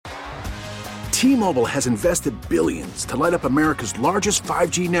T-Mobile has invested billions to light up America's largest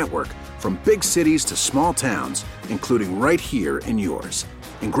 5G network, from big cities to small towns, including right here in yours.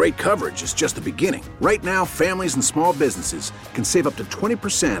 And great coverage is just the beginning. Right now, families and small businesses can save up to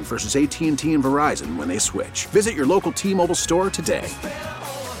 20% versus AT&T and Verizon when they switch. Visit your local T-Mobile store today.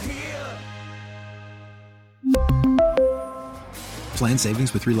 Plan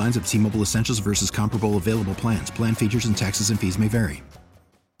savings with 3 lines of T-Mobile Essentials versus comparable available plans. Plan features and taxes and fees may vary.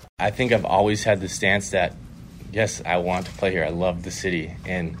 I think I've always had the stance that, yes, I want to play here. I love the city.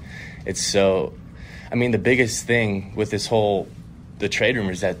 And it's so, I mean, the biggest thing with this whole, the trade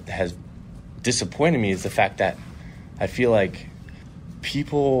rumors that has disappointed me is the fact that I feel like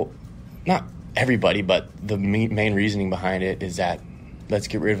people, not everybody, but the main reasoning behind it is that let's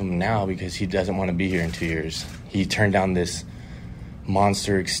get rid of him now because he doesn't want to be here in 2 years. He turned down this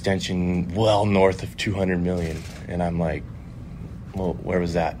monster extension well north of $200 million. And I'm like, well, where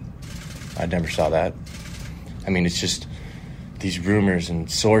was that? I never saw that. I mean, it's just these rumors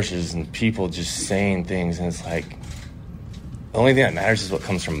and sources and people just saying things, and it's like, the only thing that matters is what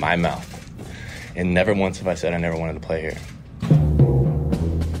comes from my mouth. And never once have I said I never wanted to play here.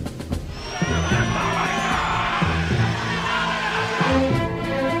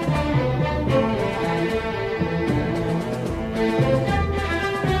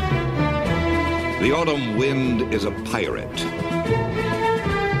 The autumn wind is a pirate,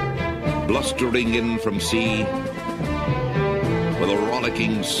 blustering in from sea. With a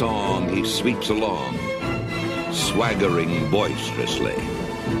rollicking song he sweeps along, swaggering boisterously.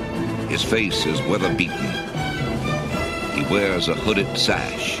 His face is weather-beaten. He wears a hooded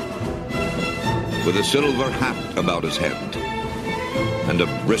sash, with a silver hat about his head, and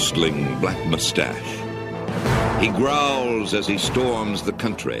a bristling black mustache. He growls as he storms the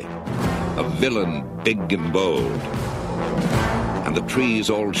country, a villain big and bold. And the trees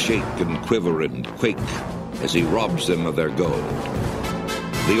all shake and quiver and quake as he robs them of their gold.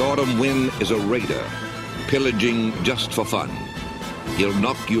 The autumn wind is a raider, pillaging just for fun. He'll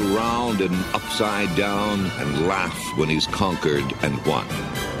knock you round and upside down and laugh when he's conquered and won.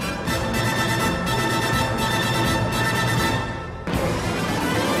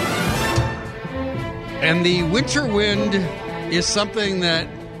 And the winter wind is something that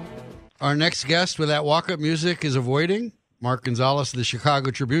our next guest with that walk-up music is avoiding. Mark Gonzalez of the Chicago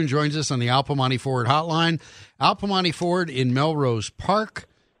Tribune joins us on the Al Piemonte Ford hotline. Al Piemonte Ford in Melrose Park.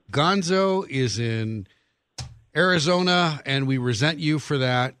 Gonzo is in Arizona, and we resent you for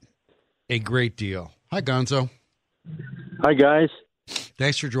that a great deal. Hi, Gonzo. Hi, guys.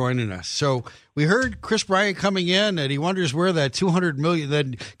 Thanks for joining us. So we heard Kris Bryant coming in, and he wonders where that $200 million,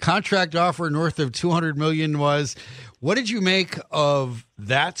 that contract offer north of $200 million was. What did you make of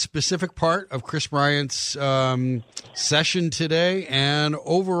that specific part of Kris Bryant's session today? And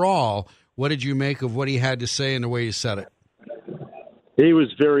overall, what did you make of what he had to say and the way he said it? He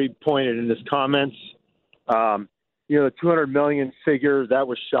was very pointed in his comments. The $200 million figure, that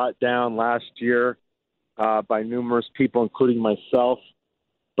was shot down last year by numerous people, including myself.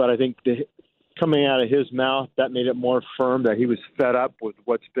 But I think coming out of his mouth, that made it more firm that he was fed up with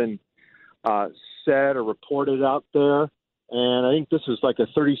what's been said or reported out there. And I think this is like a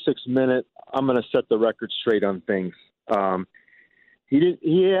 36-minute, I'm going to set the record straight on things.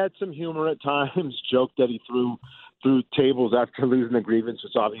 He had some humor at times, joked that he threw tables after losing the grievance,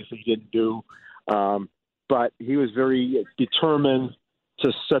 which obviously he didn't do. But he was very determined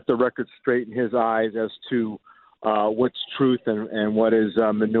to set the record straight in his eyes as to what's truth and what is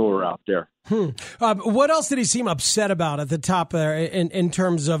manure out there. What else did he seem upset about at the top there in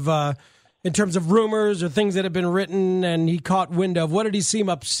terms of rumors or things that have been written and he caught wind of? What did he seem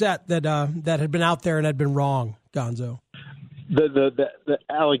upset that had been out there and had been wrong, Gonzo? The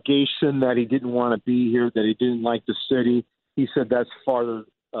allegation that he didn't want to be here, that he didn't like the city, he said that's farther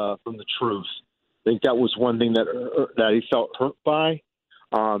from the truth. I think that was one thing that he felt hurt by.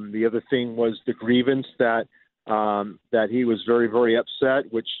 The other thing was the grievance that he was very, very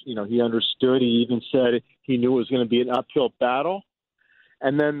upset, which, he understood. He even said he knew it was going to be an uphill battle.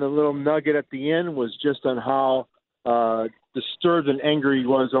 And then the little nugget at the end was just on how disturbed and angry he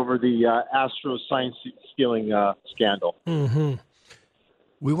was over the Astros sign stealing scandal. Mm-hmm.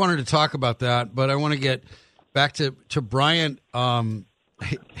 We wanted to talk about that, but I want to get back to Bryant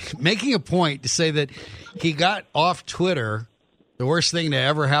making a point to say that he got off Twitter, the worst thing to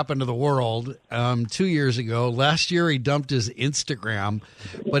ever happen to the world, 2 years ago. Last year he dumped his Instagram,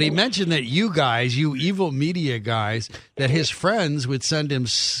 but he mentioned that you guys, you evil media guys, that his friends would send him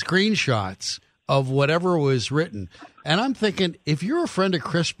screenshots of whatever was written. And I'm thinking, if you're a friend of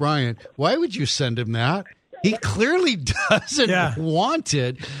Kris Bryant, why would you send him that? He clearly doesn't want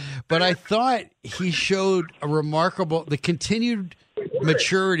it. but I thought he showed the continued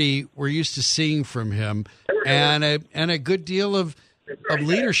maturity we're used to seeing from him, and a good deal of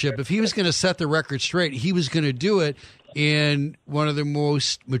leadership. If he was going to set the record straight, he was going to do it in one of the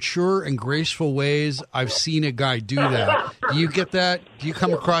most mature and graceful ways I've seen a guy do that. Do you get that? Do you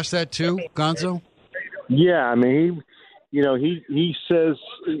come across that too, Gonzo? Yeah, I mean, he says,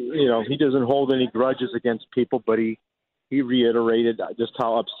 he doesn't hold any grudges against people, but he reiterated just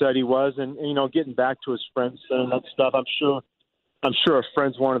how upset he was, and getting back to his friends and that stuff. I'm sure if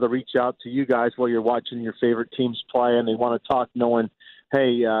friends wanted to reach out to you guys while you're watching your favorite teams play, and they want to talk, knowing,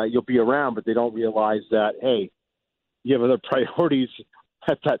 hey, you'll be around, but they don't realize that, hey, you have other priorities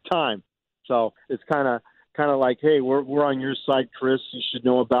at that time. So it's kind of like, hey, we're on your side, Chris. You should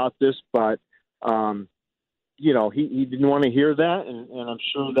know about this, but he didn't want to hear that, and I'm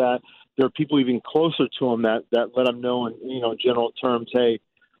sure that there are people even closer to him that let him know in general terms, hey,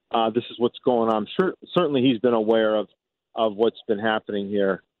 this is what's going on. Certainly he's been aware of what's been happening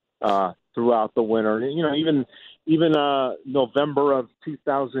here throughout the winter. And, even November of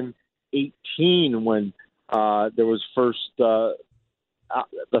 2018 when there was first the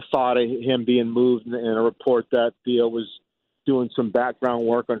thought of him being moved and a report that Theo was doing some background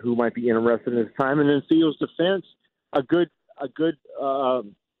work on who might be interested in his time. And in Theo's defense, a good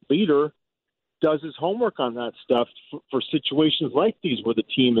leader does his homework on that stuff for situations like these where the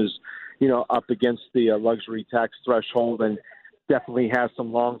team is, up against the luxury tax threshold and definitely has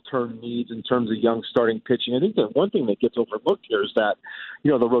some long-term needs in terms of young starting pitching. I think that one thing that gets overlooked here is that,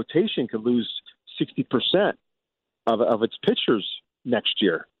 the rotation could lose 60% of its pitchers next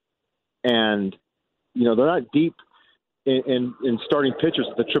year. And, they're not deep in starting pitchers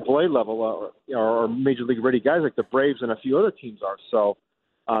at the AAA level or Major League ready guys like the Braves and a few other teams are. So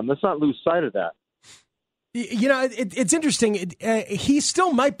let's not lose sight of that. It's interesting. He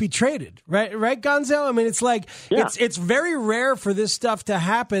still might be traded, right? Right, Gonzo? I mean, it's like it's very rare for this stuff to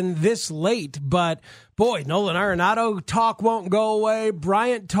happen this late. But boy, Nolan Arenado talk won't go away.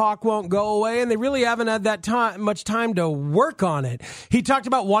 Bryant talk won't go away, and they really haven't had that much time to work on it. He talked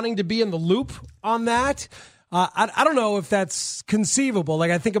about wanting to be in the loop on that. I don't know if that's conceivable.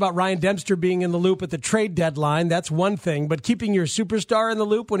 Like, I think about Ryan Dempster being in the loop at the trade deadline. That's one thing. But keeping your superstar in the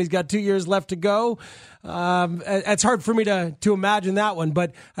loop when he's got 2 years left to go, it's hard for me to imagine that one.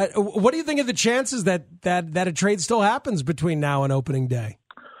 But what do you think of the chances that a trade still happens between now and opening day?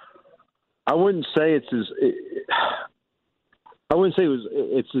 I wouldn't say it's as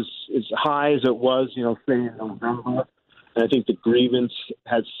high as it was, say in November. And I think the grievance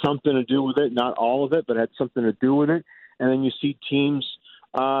had something to do with it, not all of it, but had something to do with it. And then you see teams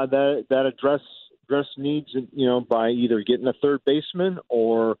that address needs, by either getting a third baseman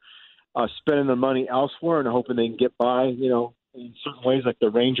or spending the money elsewhere and hoping they can get by, in certain ways, like the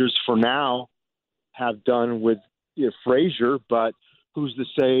Rangers for now have done with Frazier. But who's to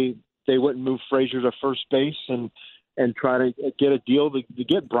say they wouldn't move Frazier to first base and try to get a deal to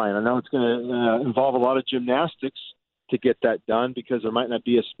get Bryant? I know it's going to involve a lot of gymnastics to get that done because there might not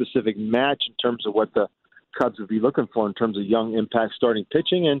be a specific match in terms of what the Cubs would be looking for in terms of young impact starting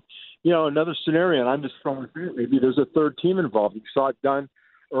pitching. And, another scenario, and I'm just throwing it out, maybe there's a third team involved. You saw it done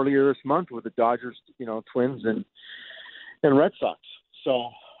earlier this month with the Dodgers, Twins and Red Sox.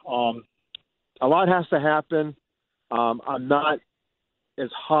 So a lot has to happen. I'm not as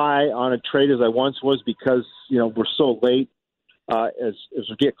high on a trade as I once was because, we're so late. As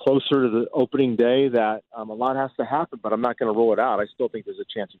we get closer to the opening day, that a lot has to happen, but I'm not going to rule it out. I still think there's a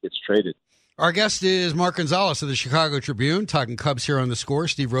chance he gets traded. Our guest is Mark Gonzalez of the Chicago Tribune, talking Cubs here on The Score.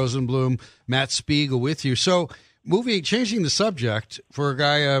 Steve Rosenbloom, Matt Spiegel with you. So, changing the subject for a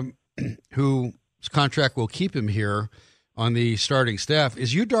guy whose contract will keep him here on the starting staff,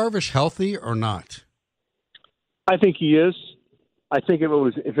 is Yu Darvish healthy or not? I think he is. I think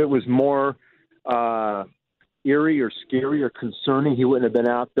if it was more eerie or scary or concerning, he wouldn't have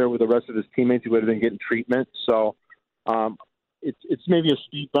been out there with the rest of his teammates. He would have been getting treatment. So it's maybe a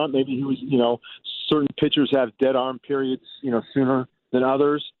speed bump. Maybe he was, certain pitchers have dead arm periods, sooner than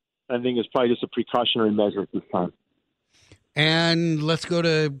others. I think it's probably just a precautionary measure at this time. And let's go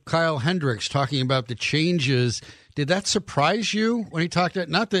to Kyle Hendricks talking about the changes. Did that surprise you when he talked about,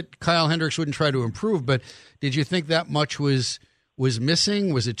 not that Kyle Hendricks wouldn't try to improve, but did you think that much was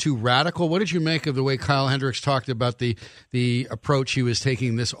missing? Was it too radical? What did you make of the way Kyle Hendricks talked about the approach he was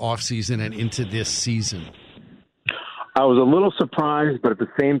taking this offseason and into this season? I was a little surprised, but at the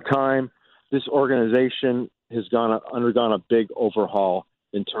same time, this organization has undergone a big overhaul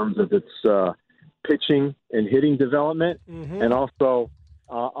in terms of its pitching and hitting development, and also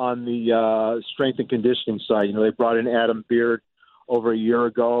on the strength and conditioning side. They brought in Adam Beard over a year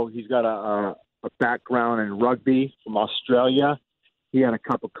ago. He's got a background in rugby from Australia. He had a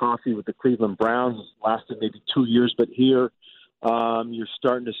cup of coffee with the Cleveland Browns, lasted maybe 2 years, but here you're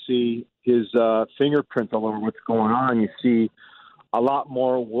starting to see his fingerprint all over what's going on. You see a lot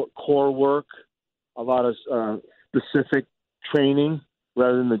more core work, a lot of specific training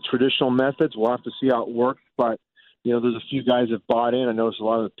rather than the traditional methods. We'll have to see how it works, but there's a few guys that bought in. I noticed a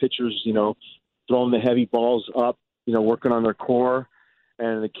lot of the pitchers, throwing the heavy balls up, working on their core.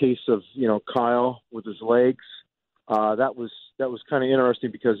 And in the case of, Kyle with his legs, that was kind of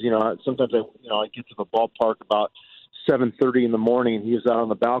interesting because, sometimes I get to the ballpark about 7:30 in the morning, and he was out on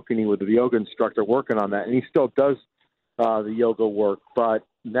the balcony with the yoga instructor working on that. And he still does the yoga work, but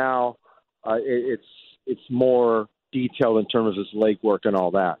now it's more detailed in terms of his leg work and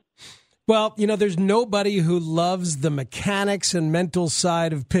all that. Well, there's nobody who loves the mechanics and mental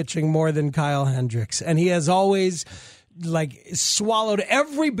side of pitching more than Kyle Hendricks. And he has always swallowed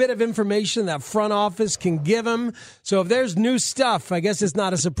every bit of information that front office can give him. So if there's new stuff, I guess it's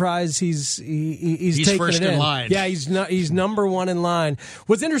not a surprise he's taking first it in line. Yeah, he's number one in line.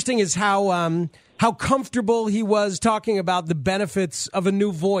 What's interesting is how comfortable he was talking about the benefits of a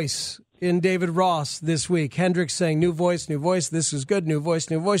new voice in David Ross this week. Hendricks saying, new voice, this is good, new voice.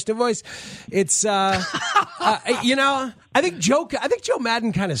 It's, I think Joe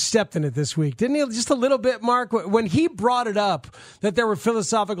Madden kind of stepped in it this week, didn't he? Just a little bit, Mark. When he brought it up that there were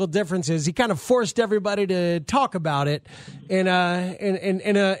philosophical differences, he kind of forced everybody to talk about it in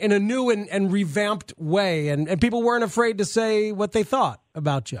a new and revamped way, and people weren't afraid to say what they thought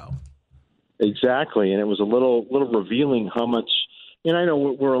about Joe. Exactly, and it was a little revealing how much. And I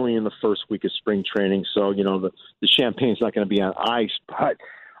know we're only in the first week of spring training, so, the champagne's not going to be on ice. But,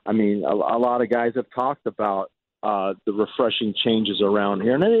 I mean, a lot of guys have talked about the refreshing changes around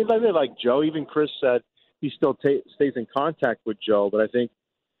here. And they like Joe. Even Chris said he still stays in contact with Joe. But I think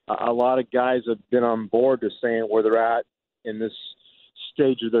a lot of guys have been on board to saying where they're at in this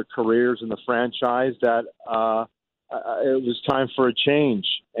stage of their careers in the franchise that it was time for a change.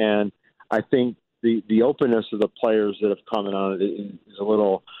 And I think the openness of the players that have commented on it is a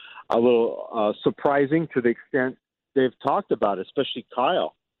little surprising to the extent they've talked about it, especially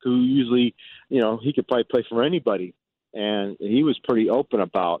Kyle, who usually, he could probably play for anybody. And he was pretty open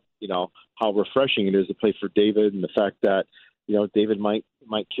about, how refreshing it is to play for David and the fact that, David might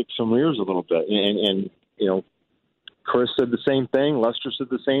kick some rears a little bit. And Chris said the same thing. Lester said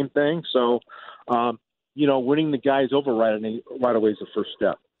the same thing. So, winning the guys over right away is the first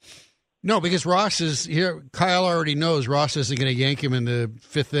step. No, because Ross is here. Kyle already knows Ross isn't going to yank him in the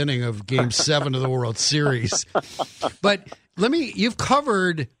fifth inning of Game 7 of the World Series. But you've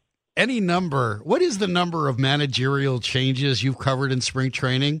covered any number. What is the number of managerial changes you've covered in spring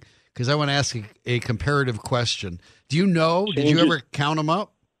training? Because I want to ask a comparative question. Do you know? Did you ever count them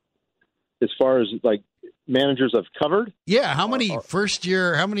up? As far as managers I've covered? Yeah, how many how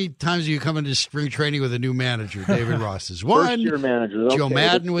many times do you come into spring training with a new manager? David Ross is one. First-year manager. Okay, Joe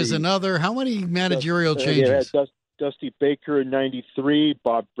Madden was another. How many managerial changes? Dusty Baker in 93,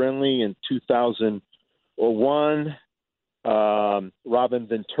 Bob Brenly in 2001, Robin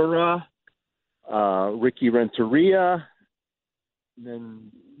Ventura, Ricky Renteria, and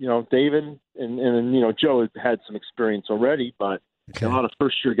then, David, and then, Joe had some experience already, but a lot of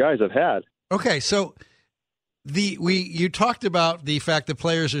first-year guys I've had. Okay, so you talked about the fact that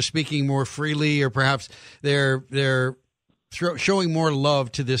players are speaking more freely, or perhaps they're showing more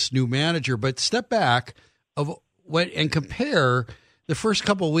love to this new manager. But step back and compare the first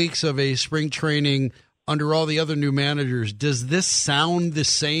couple of weeks of a spring training under all the other new managers. Does this sound the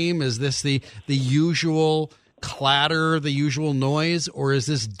same? Is this the usual clatter, the usual noise, or is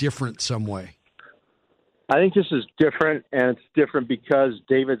this different some way? I think this is different, and it's different because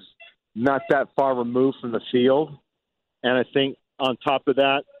David's not that far removed from the field. And I think on top of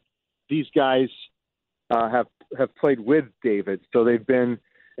that, these guys have played with David, so they've been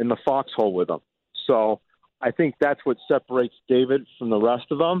in the foxhole with him. So I think that's what separates David from the rest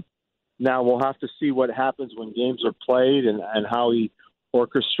of them. Now we'll have to see what happens when games are played and how he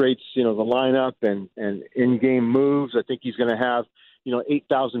orchestrates, the lineup and in-game moves. I think he's going to have,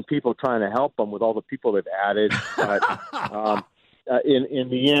 8,000 people trying to help him with all the people they've added. But in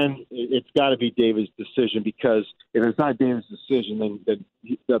the end, it's got to be David's decision, because if it's not David's decision, then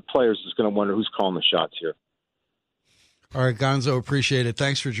the players is going to wonder who's calling the shots here. All right, Gonzo, appreciate it.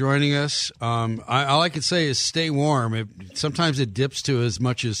 Thanks for joining us. All I can say is stay warm. Sometimes it dips to as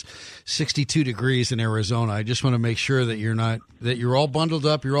much as 62 degrees in Arizona. I just want to make sure that you're all bundled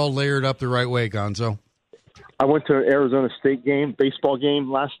up, you're all layered up the right way, Gonzo. I went to an Arizona State baseball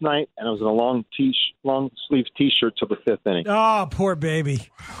game last night, and I was in a long sleeve T-shirt till the 5th inning. Oh, poor baby.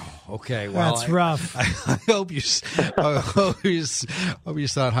 Okay, well, that's rough. I hope you sought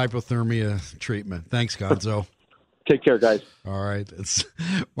hypothermia treatment. Thanks, Gonzo. Take care, guys. All right, it's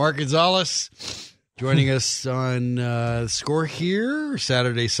Mark Gonzalez joining us on Score here,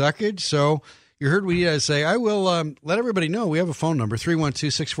 Saturday Suckage. So you heard what he had to say. I will let everybody know we have a phone number,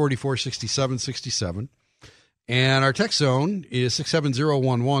 312-644-6767. And our text zone is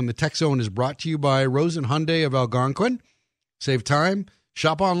 67011. The text zone is brought to you by Rosen Hyundai of Algonquin. Save time.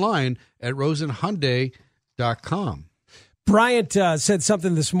 Shop online at rosenhyundai.com. Bryant said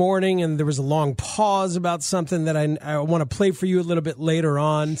something this morning, and there was a long pause about something that I want to play for you a little bit later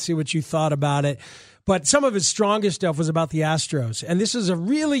on, see what you thought about it. But some of his strongest stuff was about the Astros. And this is a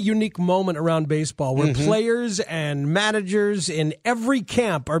really unique moment around baseball where players and managers in every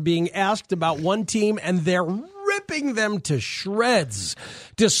camp are being asked about one team, and they're ripping them to shreds,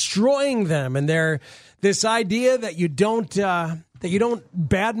 destroying them. And this idea that you don't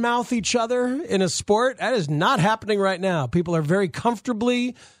badmouth each other in a sport, that is not happening right now. People are very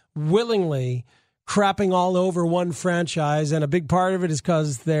comfortably, willingly crapping all over one franchise, and a big part of it is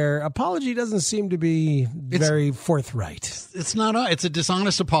because their apology doesn't seem to be very forthright. It's not. It's a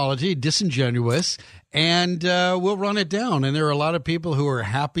dishonest apology, disingenuous, and we'll run it down. And there are a lot of people who are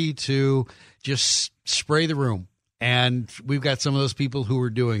happy to just spray the room, and we've got some of those people who are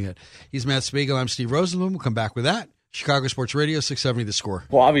doing it. He's Matt Spiegel. I'm Steve Rosenblum. We'll come back with that. Chicago Sports Radio, 670 The Score.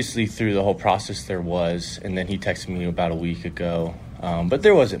 Well, obviously through the whole process there was, and then he texted me about a week ago, but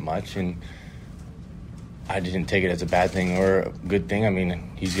there wasn't much, and I didn't take it as a bad thing or a good thing. I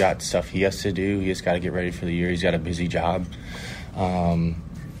mean, he's got stuff he has to do. He has got to get ready for the year. He's got a busy job.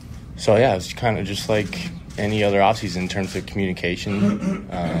 So, yeah, it's kind of just like any other offseason in terms of communication.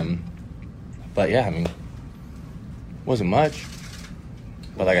 But, yeah, I mean, it wasn't much.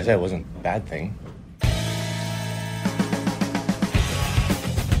 But like I said, it wasn't a bad thing.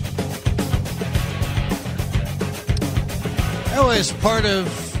 That was part of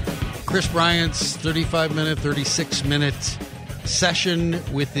Chris Bryant's 35-minute, 36-minute session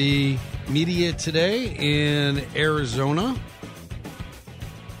with the media today in Arizona.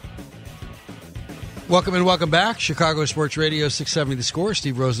 Welcome and welcome back. Chicago Sports Radio, 670 The Score.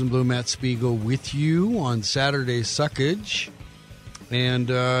 Steve Rosenblum, Matt Spiegel with you on Saturday Suckage. And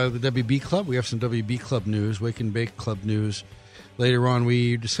the WB Club, we have some WB Club news, Wake and Bake Club news. Later on,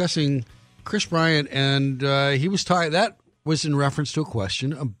 we're discussing Chris Bryant, and he was talking, that was in reference to a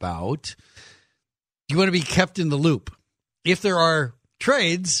question about, you want to be kept in the loop. If there are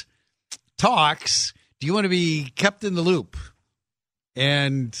trades, talks, do you want to be kept in the loop?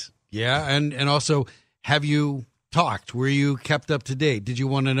 And yeah, and also, have you talked? Were you kept up to date? Did you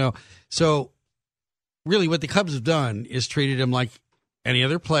want to know? So really what the Cubs have done is treated him like any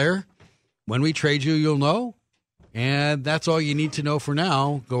other player. When we trade you, you'll know. And that's all you need to know for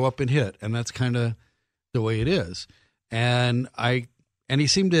now. Go up and hit. And that's kind of the way it is. And he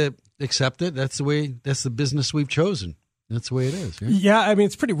seemed to accept it. That's the business we've chosen. That's the way it is. Yeah, I mean,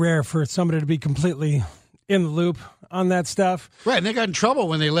 it's pretty rare for somebody to be completely in the loop on that stuff. Right, and they got in trouble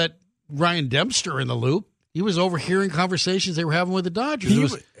when they let Ryan Dempster in the loop. He was overhearing conversations they were having with the Dodgers. He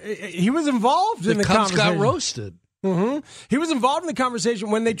was involved in the Cubs conversation. got roasted. Mm-hmm. He was involved in the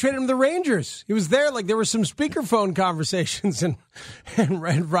conversation when they traded him to the Rangers. He was there. Like, there were some speakerphone conversations, and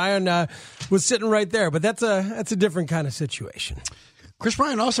Ryan was sitting right there. But that's a different kind of situation. Chris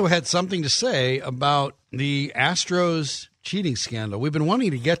Bryant also had something to say about the Astros cheating scandal. We've been wanting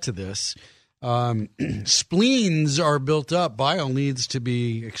to get to this. Spleens are built up. Bile needs to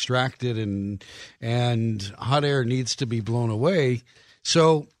be extracted, and hot air needs to be blown away.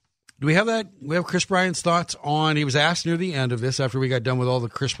 So do we have that? We have Chris Bryant's thoughts on, he was asked near the end of this after we got done with all the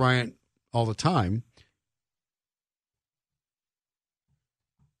Chris Bryant all the time.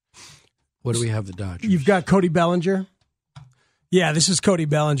 What do we have the Dodgers? You've got Cody Bellinger. Yeah, this is Cody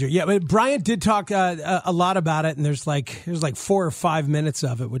Bellinger. Yeah, but Bryant did talk a lot about it, and there's like 4 or 5 minutes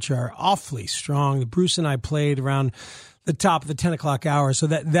of it, which are awfully strong. Bruce and I played around the top of the 10 o'clock hour, so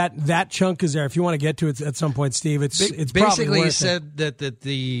that chunk is there. If you want to get to it at some point, Steve, it's basically he said that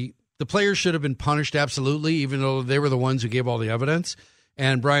the players should have been punished absolutely, even though they were the ones who gave all the evidence.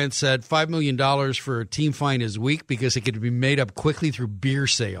 And Bryant said $5 million for a team fine is weak because it could be made up quickly through beer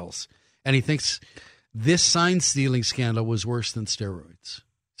sales, and he thinks this sign-stealing scandal was worse than steroids.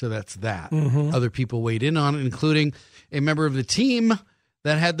 So that's that. Mm-hmm. Other people weighed in on it, including a member of the team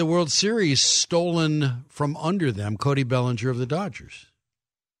that had the World Series stolen from under them, Cody Bellinger of the Dodgers.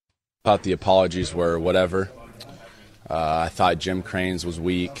 I thought the apologies were whatever. I thought Jim Cranes was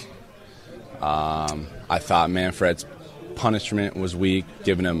weak. I thought Manfred's punishment was weak,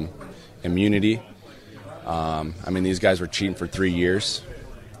 giving him immunity. These guys were cheating for 3 years.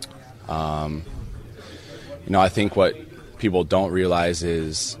 I think what people don't realize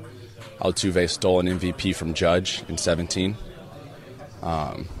is Altuve stole an MVP from Judge in 2017.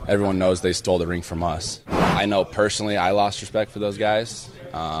 Everyone knows they stole the ring from us. I know personally I lost respect for those guys.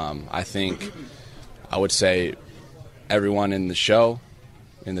 I think I would say everyone in the show,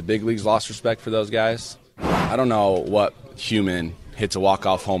 in the big leagues, lost respect for those guys. I don't know what human hits a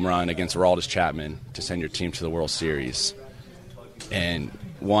walk-off home run against Aroldis Chapman to send your team to the World Series. And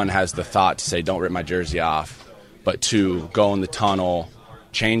one has the thought to say, don't rip my jersey off, but two, go in the tunnel,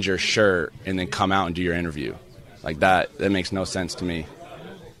 change your shirt, and then come out and do your interview. Like that makes no sense to me.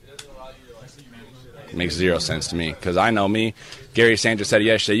 It makes zero sense to me because I know me. Gary Sanchez said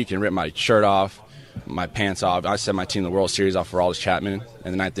yesterday, you can rip my shirt off, my pants off. I sent my team the World Series off for Aroldis Chapman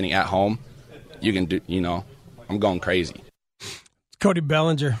in the ninth inning at home. You can do, I'm going crazy. Cody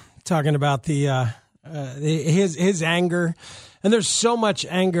Bellinger talking about his anger, and there's so much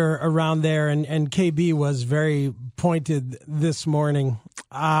anger around there. And KB was very pointed this morning.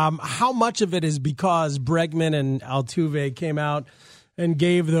 How much of it is because Bregman and Altuve came out and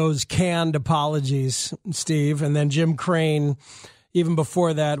gave those canned apologies, Steve, and then Jim Crane, even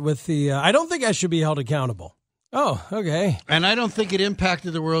before that, with the I don't think I should be held accountable. Oh, okay. And I don't think it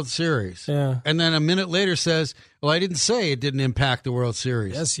impacted the World Series. Yeah. And then a minute later says, well, I didn't say it didn't impact the World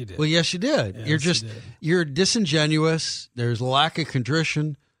Series. Yes, you did. Well, yes, you did. Yes, You're disingenuous. There's a lack of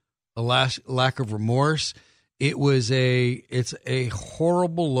contrition, a lack of remorse. It's a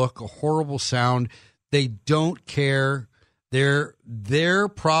horrible look, a horrible sound. They don't care. Their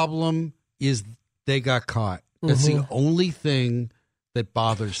problem is they got caught. That's the only thing that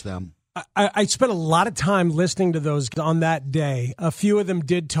bothers them. I spent a lot of time listening to those on that day. A few of them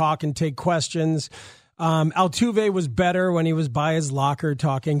did talk and take questions. Altuve was better when he was by his locker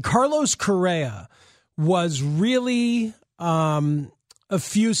talking. Carlos Correa was really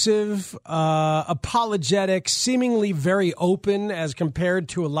effusive, apologetic, seemingly very open as compared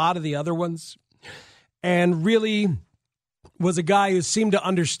to a lot of the other ones, and really was a guy who seemed to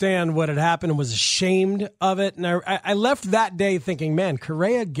understand what had happened and was ashamed of it. And I left that day thinking, man,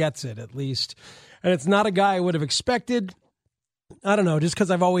 Correa gets it at least. And it's not a guy I would have expected. I don't know, just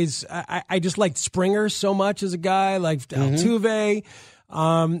because I just liked Springer so much as a guy, liked Altuve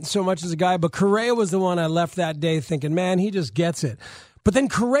so much as a guy. But Correa was the one I left that day thinking, man, he just gets it. But then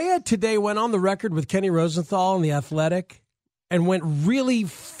Correa today went on the record with Kenny Rosenthal in The Athletic and went really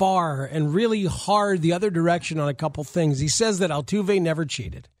far and really hard the other direction on a couple things. He says that Altuve never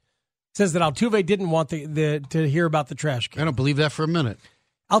cheated. He says that Altuve didn't want to hear about the trash can. I don't believe that for a minute.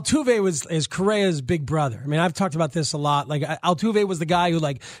 Altuve is Correa's big brother. I mean, I've talked about this a lot. Like, Altuve was the guy who,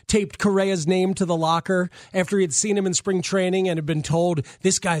 taped Correa's name to the locker after he had seen him in spring training and had been told,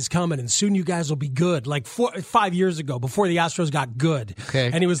 this guy's coming and soon you guys will be good. 5 years ago, before the Astros got good.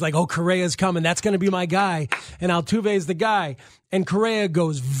 Okay. And he was like, oh, Correa's coming. That's going to be my guy. And Altuve is the guy. And Correa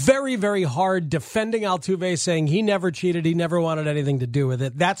goes very, very hard defending Altuve, saying he never cheated. He never wanted anything to do with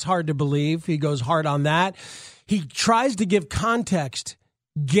it. That's hard to believe. He goes hard on that. He tries to give context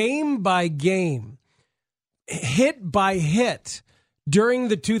game by game, hit by hit, during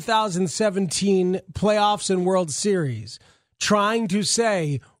the 2017 playoffs and World Series, trying to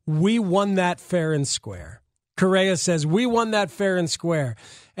say, we won that fair and square. Correa says, we won that fair and square,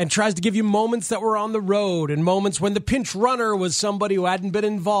 and tries to give you moments that were on the road and moments when the pinch runner was somebody who hadn't been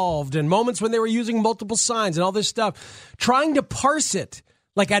involved and moments when they were using multiple signs and all this stuff, trying to parse it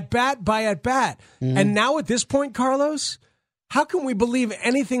like at bat by at bat. Mm-hmm. And now at this point, Carlos, how can we believe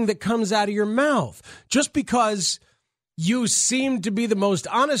anything that comes out of your mouth? Just because you seemed to be the most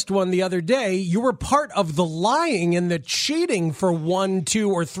honest one the other day, you were part of the lying and the cheating for 1, 2,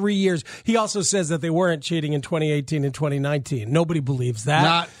 or 3 years. He also says that they weren't cheating in 2018 and 2019. Nobody believes that.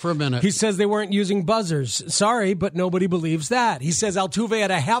 Not for a minute. He says they weren't using buzzers. Sorry, but nobody believes that. He says Altuve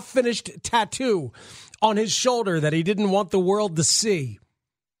had a half-finished tattoo on his shoulder that he didn't want the world to see.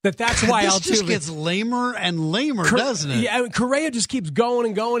 That's why this Altuve just gets lamer and lamer, doesn't it? Yeah, Correa just keeps going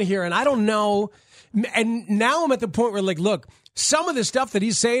and going here, and I don't know. And now I'm at the point where, look, some of the stuff that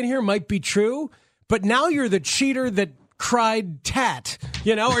he's saying here might be true, but now you're the cheater that cried tat, or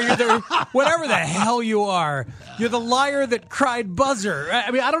you're the whatever the hell you are. You're the liar that cried buzzer. I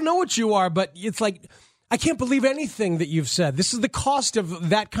mean, I don't know what you are, but it's like, I can't believe anything that you've said. This is the cost of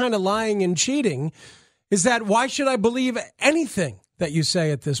that kind of lying and cheating, is that why should I believe anything that you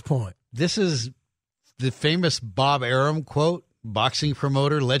say at this point? This is the famous Bob Arum quote,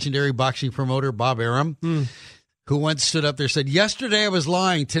 legendary boxing promoter Bob Arum, who once stood up there and said, yesterday I was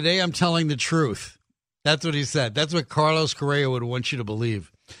lying, today I'm telling the truth. That's what he said. That's what Carlos Correa would want you to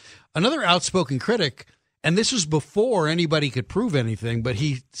believe. Another outspoken critic, and this was before anybody could prove anything, but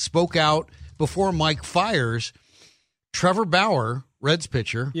he spoke out before Mike Fiers. Trevor Bauer, Reds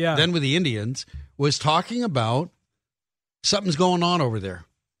pitcher, then with the Indians, was talking about something's going on over there.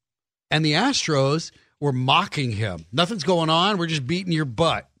 And the Astros were mocking him. Nothing's going on. We're just beating your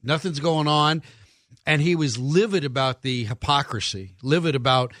butt. Nothing's going on. And he was livid about the hypocrisy, livid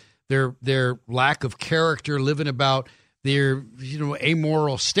about their lack of character, livid about their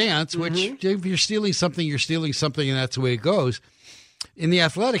amoral stance, which if you're stealing something, and that's the way it goes. In The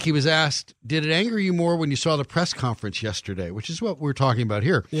Athletic, he was asked, did it anger you more when you saw the press conference yesterday, which is what we're talking about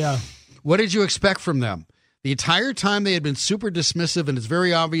here. Yeah. What did you expect from them? The entire time they had been super dismissive, and it's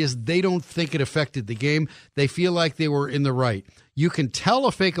very obvious they don't think it affected the game. They feel like they were in the right. You can tell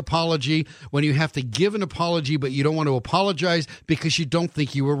a fake apology when you have to give an apology, but you don't want to apologize because you don't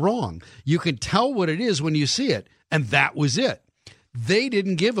think you were wrong. You can tell what it is when you see it, and that was it. They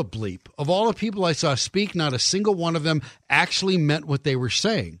didn't give a bleep. Of all the people I saw speak, not a single one of them actually meant what they were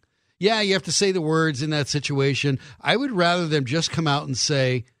saying. Yeah, you have to say the words in that situation. I would rather them just come out and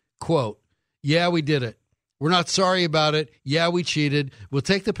say, quote, yeah, we did it. We're not sorry about it. Yeah, we cheated. We'll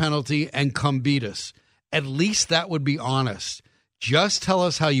take the penalty and come beat us. At least that would be honest. Just tell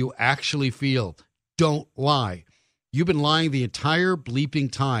us how you actually feel. Don't lie. You've been lying the entire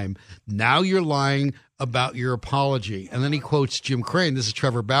bleeping time. Now you're lying about your apology. And then he quotes Jim Crane. This is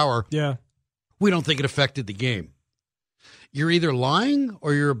Trevor Bauer. Yeah. We don't think it affected the game. You're either lying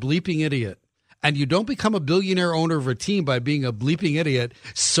or you're a bleeping idiot. And you don't become a billionaire owner of a team by being a bleeping idiot,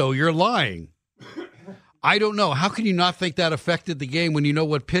 so you're lying. I don't know. How can you not think that affected the game when you know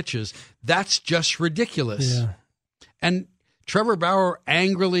what pitches? That's just ridiculous. Yeah. And Trevor Bauer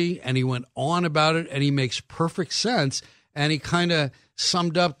angrily, and he went on about it, and he makes perfect sense. And he kind of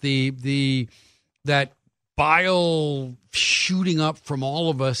summed up that bile shooting up from all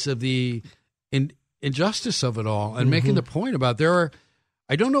of us of the injustice of it all, and making the point about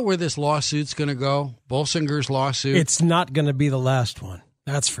I don't know where this lawsuit's going to go, Bolsinger's lawsuit. It's not going to be the last one.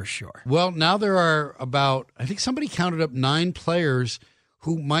 That's for sure. Well, now there are I think somebody counted up 9 players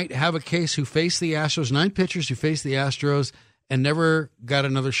who might have a case who face the Astros, 9 pitchers who face the Astros and never got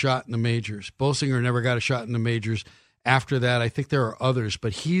another shot in the majors. Bolsinger never got a shot in the majors after that. I think there are others,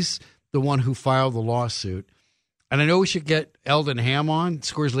 but he's the one who filed the lawsuit. And I know we should get Eldon Ham on,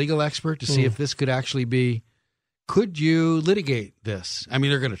 Scores legal expert, to see if this could actually be, could you litigate this? I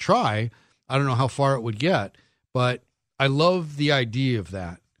mean, they're going to try. I don't know how far it would get, but I love the idea of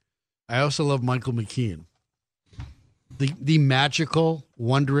that. I also love Michael McKeon. The magical,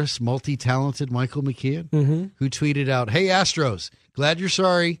 wondrous, multi-talented Michael McKeon, who tweeted out, hey, Astros, glad you're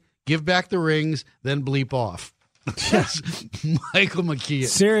sorry. Give back the rings, then bleep off. Yes, Michael McKeon.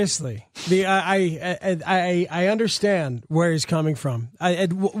 Seriously, I understand where he's coming from.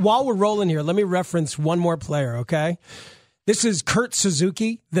 While we're rolling here, let me reference one more player, okay? This is Kurt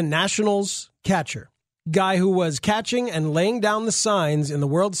Suzuki, the Nationals catcher. Guy who was catching and laying down the signs in the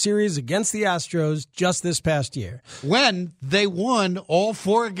World Series against the Astros just this past year. When they won all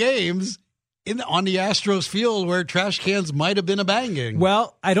 4 games on the Astros field where trash cans might have been a banging.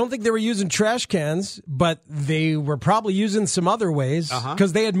 Well, I don't think they were using trash cans, but they were probably using some other ways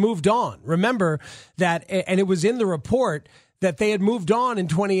because they had moved on. Remember that, and it was in the report that they had moved on in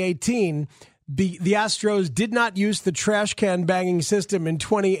 2018. The Astros did not use the trash can banging system in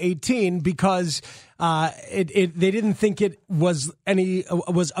 2018 because they didn't think it was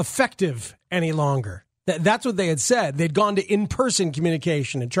effective any longer. That's what they had said. They'd gone to in-person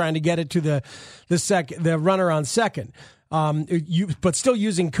communication and trying to get it to the runner on second, but still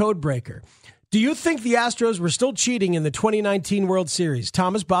using code breaker. Do you think the Astros were still cheating in the 2019 World Series?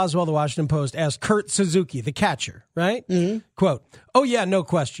 Thomas Boswell, the Washington Post, asked Kurt Suzuki, the catcher, right? Mm-hmm. Quote, oh, yeah, no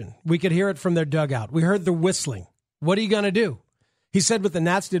question. We could hear it from their dugout. We heard the whistling. What are you going to do? He said what the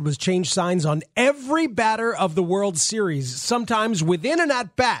Nats did was change signs on every batter of the World Series, sometimes within an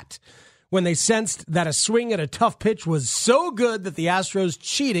at-bat, when they sensed that a swing at a tough pitch was so good that the Astros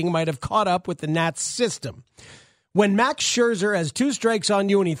cheating might have caught up with the Nats system. When Max Scherzer has 2 strikes on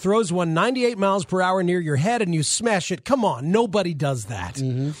you and he throws one 98 miles per hour near your head and you smash it, come on, nobody does that.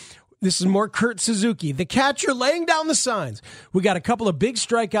 Mm-hmm. This is more Kurt Suzuki, the catcher laying down the signs. We got a couple of big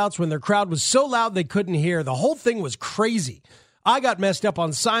strikeouts when their crowd was so loud they couldn't hear. The whole thing was crazy. I got messed up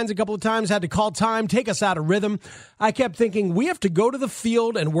on signs a couple of times, had to call time, take us out of rhythm. I kept thinking we have to go to the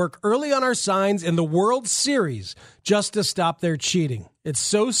field and work early on our signs in the World Series just to stop their cheating. It's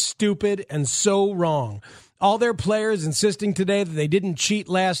so stupid and so wrong. All their players insisting today that they didn't cheat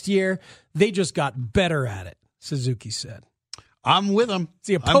last year, they just got better at it. Suzuki said. I'm with him. It's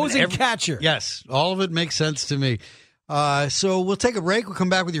the opposing catcher. Yes, all of it makes sense to me. So we'll take a break. We'll come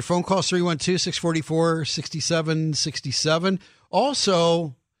back with your phone calls, 312-644-6767.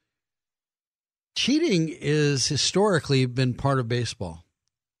 Also, cheating is historically been part of baseball,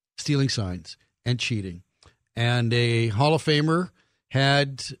 stealing signs and cheating. And a Hall of Famer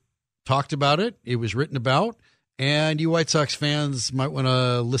had talked about it. It was written about. And you White Sox fans might want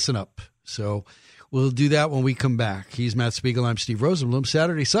to listen up. So we'll do that when we come back. He's Matt Spiegel. I'm Steve Rosenblum.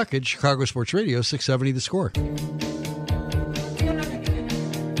 Saturday Suckage, Chicago Sports Radio, 670 The Score.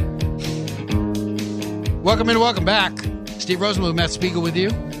 Welcome in, welcome back. Steve Rosenblum, Matt Spiegel with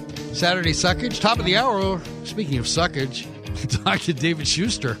you. Saturday Suckage, top of the hour. Speaking of Suckage, we'll talk to David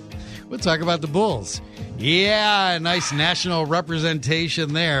Schuster. We'll talk about the Bulls. Yeah, nice national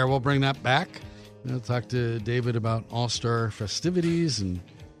representation there. We'll bring that back. We'll talk to David about All-Star festivities and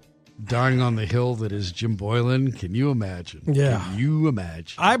dying on the hill that is Jim Boylan. Can you imagine? Yeah. Can you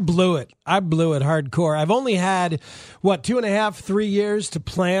imagine? I blew it hardcore. I've only had, 2.5, 3 years to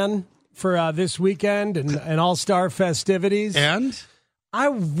plan for this weekend and All-Star festivities. And? I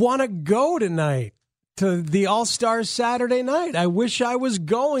want to go tonight to the All-Star Saturday night. I wish I was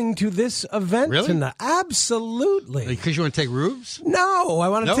going to this event tonight. Absolutely. Because you want to take Rubes? No, I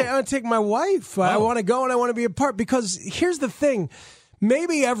want to take my wife. I want to go and I want to be a part. Because here's the thing.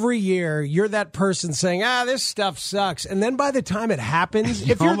 Maybe every year you're that person saying, this stuff sucks. And then by the time it happens...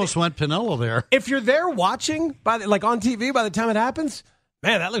 you almost went Pinello there. If you're there watching, on TV, by the time it happens,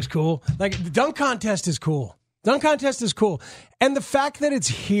 man, that looks cool. Like, the dunk contest is cool. Dunk contest is cool. And the fact that it's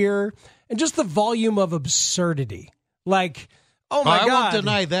here and just the volume of absurdity. Like, oh my God. I won't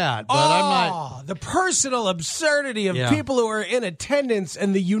deny that, but I'm not. The personal absurdity of people who are in attendance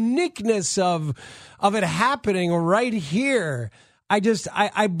and the uniqueness of it happening right here.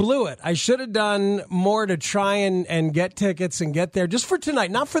 I blew it. I should have done more to try and get tickets and get there just for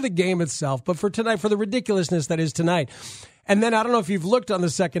tonight, not for the game itself, but for tonight, for the ridiculousness that is tonight. And then I don't know if you've looked on the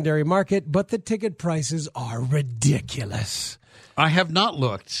secondary market, but the ticket prices are ridiculous. I have not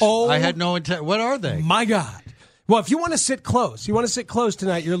looked. Oh, I had no intent. What are they? My God. Well, if you want to sit close,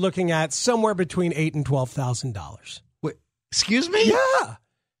 tonight, you're looking at somewhere between $8,000 and $12,000. Wait, excuse me? Yeah.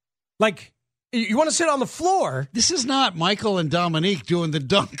 Like, you want to sit on the floor. This is not Michael and Dominique doing the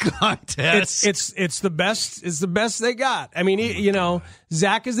dunk contest. It's the best. It's the best they got. I mean,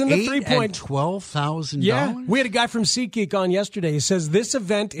 Zach is in the 3-point. $12,000. Yeah, we had a guy from SeatGeek on yesterday. He says this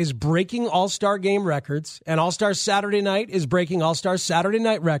event is breaking All-Star Game records, and All-Star Saturday Night is breaking All-Star Saturday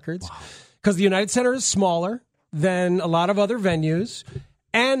Night records because the United Center is smaller than a lot of other venues.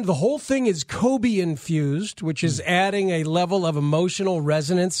 And the whole thing is Kobe infused, which is adding a level of emotional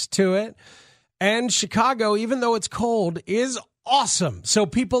resonance to it. And Chicago, even though it's cold, is awesome. So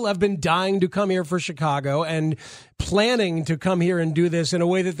people have been dying to come here for Chicago and planning to come here and do this in a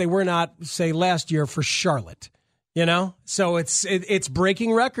way that they were not, say, last year for Charlotte. So it's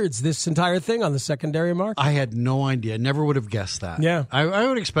breaking records, this entire thing on the secondary market. I had no idea. Never would have guessed that. Yeah. I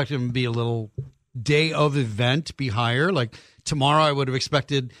would expect him to be a little day of event, be higher. Like tomorrow, I would have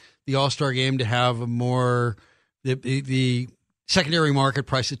expected the All-Star Game to have a more the secondary market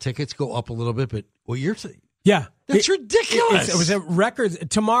price of tickets go up a little bit, but what you're saying, that's ridiculous. It was a record.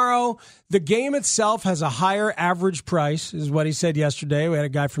 Tomorrow, the game itself has a higher average price, is what he said yesterday. We had a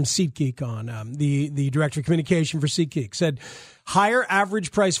guy from SeatGeek on, the director of communication for SeatGeek, said higher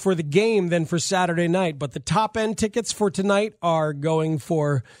average price for the game than for Saturday night, but the top end tickets for tonight are going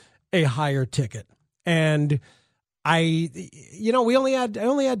for a higher ticket. And I only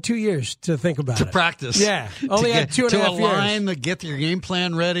had 2 years to think about it. To practice. Yeah. Only had 2.5 years. To align, to get your game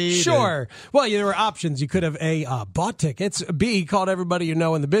plan ready. Sure. Well, there were options. You could have A, bought tickets, B, called everybody you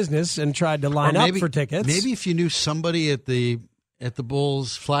know in the business and tried to line up for tickets. Maybe if you knew somebody at the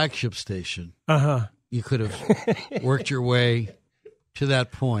Bulls flagship station, you could have worked your way to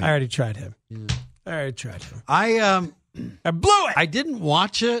that point. I already tried him. I blew it. I didn't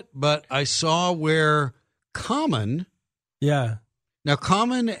watch it, but I saw where Common. Yeah. Now,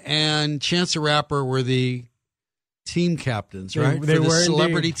 Common and Chance the Rapper were the team captains, right? They for the were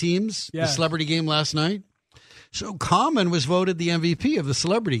celebrity indeed. teams, Yeah. the celebrity game last night. So Common was voted the MVP of the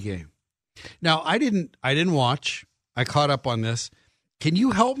celebrity game. Now, I didn't watch. I caught up on this. Can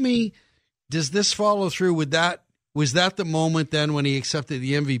you help me? Does this follow through with that? Was that the moment then when he accepted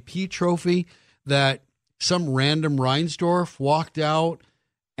the MVP trophy that some random Reinsdorf walked out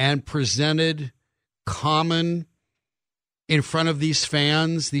and presented Common in front of these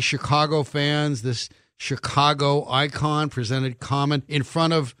fans, these Chicago fans, this Chicago icon presented Common in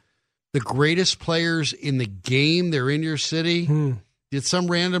front of the greatest players in the game? They're in your city. Did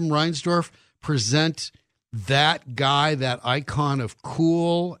some random Reinsdorf present that guy, that icon of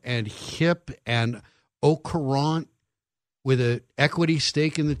cool and hip and au courant with an equity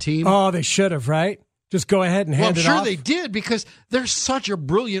stake in the team? Oh, they should have, right? Just go ahead and hand it off. I'm sure they did because they're such a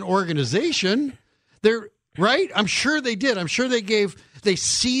brilliant organization. They're right. I'm sure they did. I'm sure they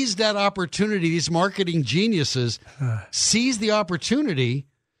seized that opportunity. These marketing geniuses seized the opportunity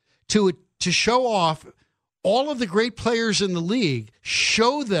to show off all of the great players in the league,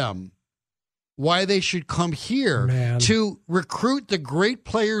 show them why they should come here, to recruit the great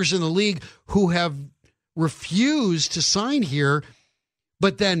players in the league who have refused to sign here,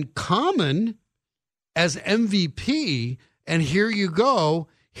 but then Common as MVP, and here you go,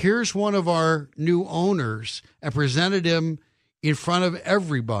 here's one of our new owners, and presented him in front of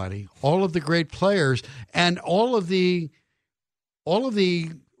everybody, all of the great players, and all of the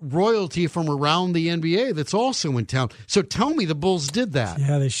royalty from around the NBA that's also in town. So tell me the Bulls did that.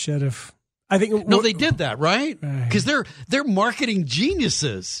 Yeah, they should have. I think they did that, right? Because they're marketing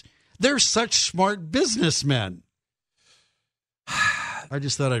geniuses. They're such smart businessmen. I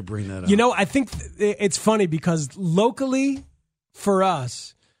just thought I'd bring that up. You know, I think it's funny because locally, for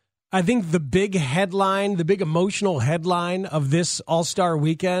us, I think the big headline, the big emotional headline of this All-Star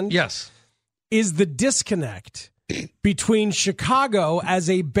weekend, is the disconnect between Chicago as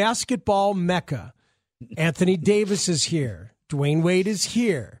a basketball mecca. Anthony Davis is here. Dwayne Wade is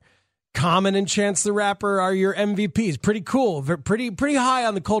here. Common and Chance the Rapper are your MVPs. Pretty cool. Pretty high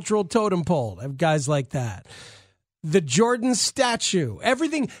on the cultural totem pole. I have guys like that. The Jordan statue,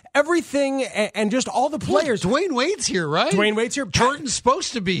 everything, and just all the players. Dwayne Wade's here, right? Dwayne Wade's here. Jordan's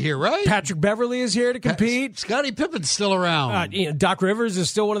supposed to be here, right? Patrick Beverly is here to compete. Scottie Pippen's still around. Doc Rivers is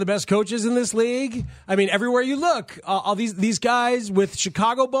still one of the best coaches in this league. I mean, everywhere you look, all these guys with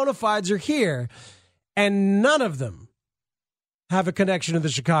Chicago bona fides are here, and none of them have a connection to the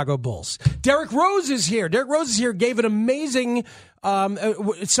Chicago Bulls. Derrick Rose is here. Derrick Rose is here, gave an amazing,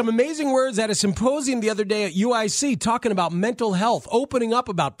 some amazing words at a symposium the other day at UIC talking about mental health, opening up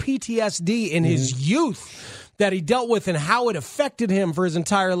about PTSD in his youth that he dealt with and how it affected him for his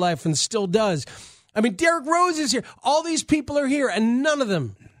entire life and still does. I mean, Derrick Rose is here. All these people are here, and none of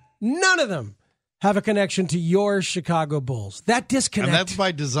them have a connection to your Chicago Bulls. That disconnect. And that's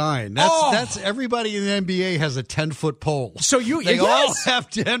by design. That's everybody in the NBA has a 10-foot pole. So they all have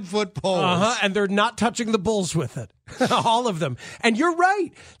 10-foot poles. And they're not touching the Bulls with it. All of them. And you're right.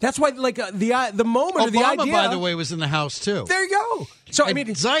 That's why, like, the moment Obama, or the idea. by the way, was in the house, too. There you go. So, I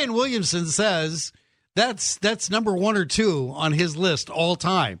mean, Zion Williamson says that's number 1 or 2 on his list all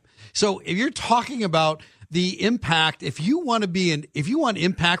time. So if you're talking about the impact, if you want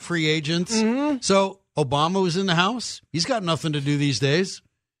impact free agents, so Obama was in the house. He's got nothing to do these days,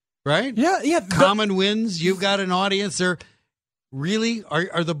 right? Yeah. Common wins. You've got an audience there. Really?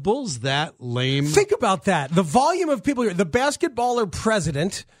 Are the Bulls that lame? Think about that. The volume of people here. The basketballer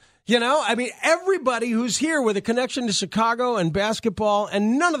president, I mean, everybody who's here with a connection to Chicago and basketball,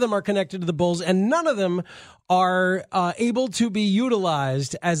 and none of them are connected to the Bulls, and none of them are able to be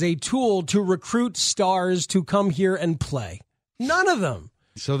utilized as a tool to recruit stars to come here and play. None of them.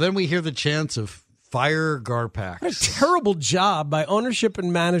 So then we hear the chants of fire Garpax. What a terrible job by ownership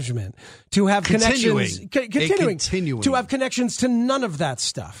and management to have connections. Continuing to have connections to none of that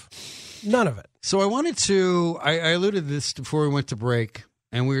stuff. None of it. So I wanted to, I alluded to this before we went to break,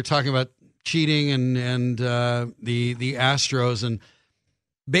 and we were talking about cheating and the Astros and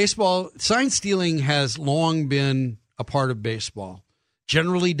baseball. Sign stealing has long been a part of baseball.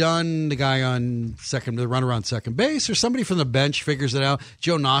 Generally done, the guy on the runner on second base, or somebody from the bench figures it out.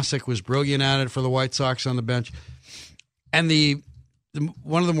 Joe Nosek was brilliant at it for the White Sox on the bench. And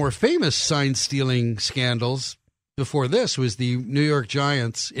one of the more famous sign stealing scandals before this was the New York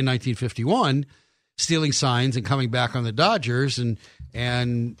Giants in 1951 stealing signs and coming back on the Dodgers, and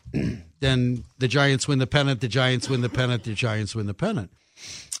then the Giants win the pennant, the Giants win the pennant, the Giants win the pennant.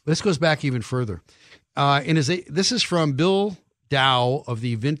 This goes back even further. This is from Bill Dow of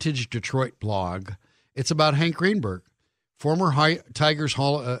the Vintage Detroit blog. It's about Hank Greenberg, former Tiger.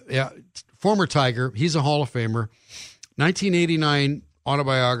 He's a Hall of Famer. 1989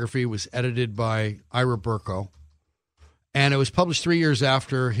 autobiography was edited by Ira Burko, and it was published 3 years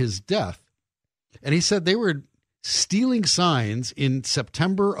after his death. And he said they were stealing signs in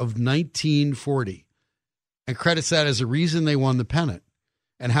September of 1940, and credits that as a reason they won the pennant.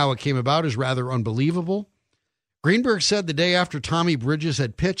 And how it came about is rather unbelievable. Greenberg said the day after Tommy Bridges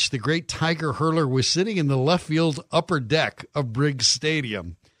had pitched, the great Tiger hurler was sitting in the left field upper deck of Briggs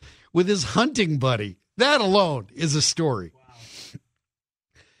Stadium with his hunting buddy. That alone is a story. Wow.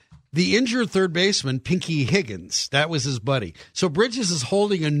 The injured third baseman, Pinky Higgins, that was his buddy. So Bridges is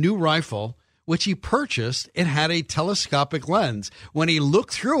holding a new rifle which he purchased and had a telescopic lens. When he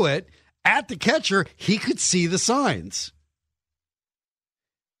looked through it at the catcher, he could see the signs.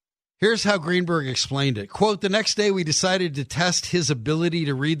 Here's how Greenberg explained it. Quote, the next day we decided to test his ability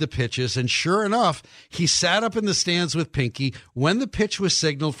to read the pitches, and sure enough, he sat up in the stands with Pinky. When the pitch was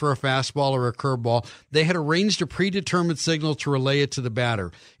signaled for a fastball or a curveball, they had arranged a predetermined signal to relay it to the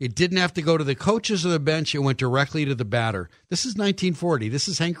batter. It didn't have to go to the coaches or the bench. It went directly to the batter. This is 1940. This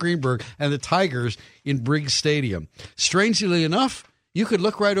is Hank Greenberg and the Tigers in Briggs Stadium. Strangely enough, you could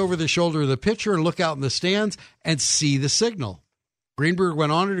look right over the shoulder of the pitcher and look out in the stands and see the signal. Greenberg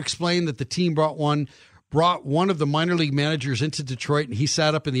went on to explain that the team brought one of the minor league managers into Detroit, and he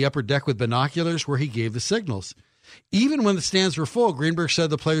sat up in the upper deck with binoculars where he gave the signals. Even when the stands were full, Greenberg said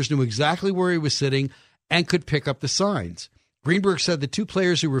the players knew exactly where he was sitting and could pick up the signs. Greenberg said the two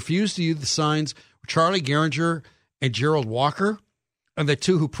players who refused to use the signs were Charlie Gehringer and Gerald Walker, and the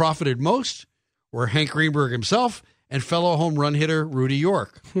two who profited most were Hank Greenberg himself and fellow home run hitter Rudy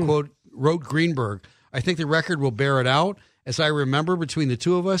York. Quote, wrote Greenberg, I think the record will bear it out. As I remember, between the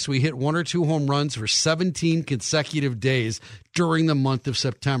two of us, we hit 1 or 2 home runs for 17 consecutive days during the month of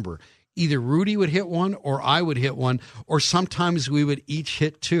September. Either Rudy would hit one or I would hit one, or sometimes we would each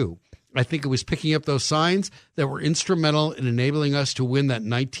hit 2. I think it was picking up those signs that were instrumental in enabling us to win that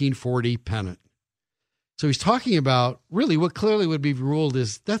 1940 pennant. So he's talking about really what clearly would be ruled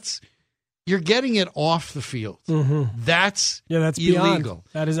is you're getting it off the field. Mm-hmm. That's illegal. Beyond.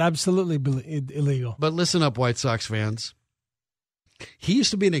 That is absolutely illegal. But listen up, White Sox fans. He used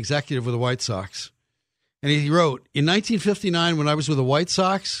to be an executive with the White Sox. And he wrote, in 1959, when I was with the White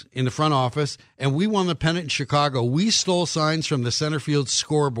Sox in the front office and we won the pennant in Chicago, we stole signs from the center field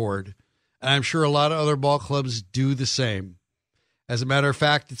scoreboard. And I'm sure a lot of other ball clubs do the same. As a matter of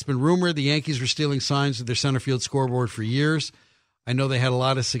fact, it's been rumored the Yankees were stealing signs of their center field scoreboard for years. I know they had a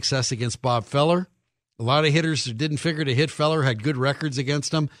lot of success against Bob Feller. A lot of hitters who didn't figure to hit Feller had good records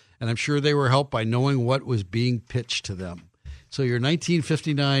against him, and I'm sure they were helped by knowing what was being pitched to them. So your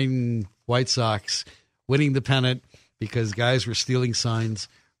 1959 White Sox winning the pennant because guys were stealing signs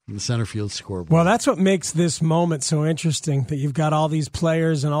from the center field scoreboard. Well, that's what makes this moment so interesting, that you've got all these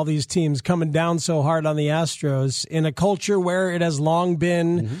players and all these teams coming down so hard on the Astros in a culture where it has long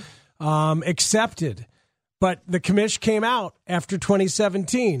been accepted. But the commish came out after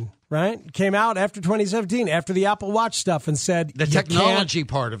 2017, right? Came out after 2017, after the Apple Watch stuff, and said, the technology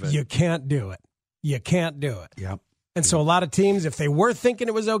part of it. You can't do it. You can't do it. Yep. And so a lot of teams, if they were thinking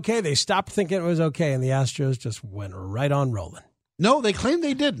it was okay, they stopped thinking it was okay, and the Astros just went right on rolling. No, they claimed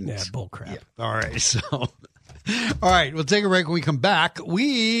they didn't. Yeah, bullcrap. Yeah. All right, so... All right, we'll take a break. When we come back,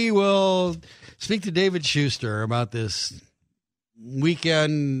 we will speak to David Schuster about this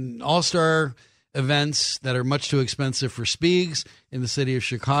weekend All-Star events that are much too expensive for Speegs in the city of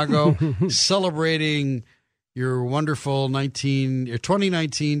Chicago, celebrating your wonderful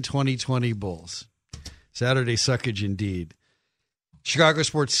 2019-2020 Bulls. Saturday suckage indeed. Chicago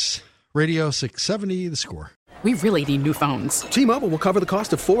Sports Radio 670, The Score. We really need new phones. T-Mobile will cover the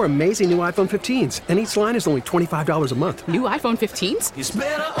cost of 4 amazing new iPhone 15s, and each line is only $25 a month. New iPhone 15s? It's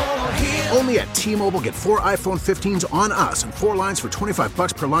better over here. Only at T-Mobile, get 4 iPhone 15s on us and 4 lines for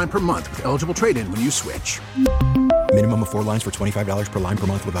 $25 per line per month with eligible trade-in when you switch. Minimum of 4 lines for $25 per line per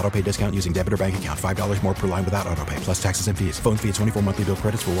month with autopay discount using debit or bank account. $5 more per line without autopay, plus taxes and fees. Phone fee at 24 monthly bill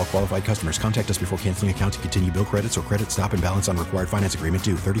credits for well-qualified customers. Contact us before canceling account to continue bill credits or credit stop and balance on required finance agreement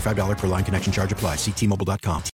due. $35 per line connection charge applies. See T-Mobile.com.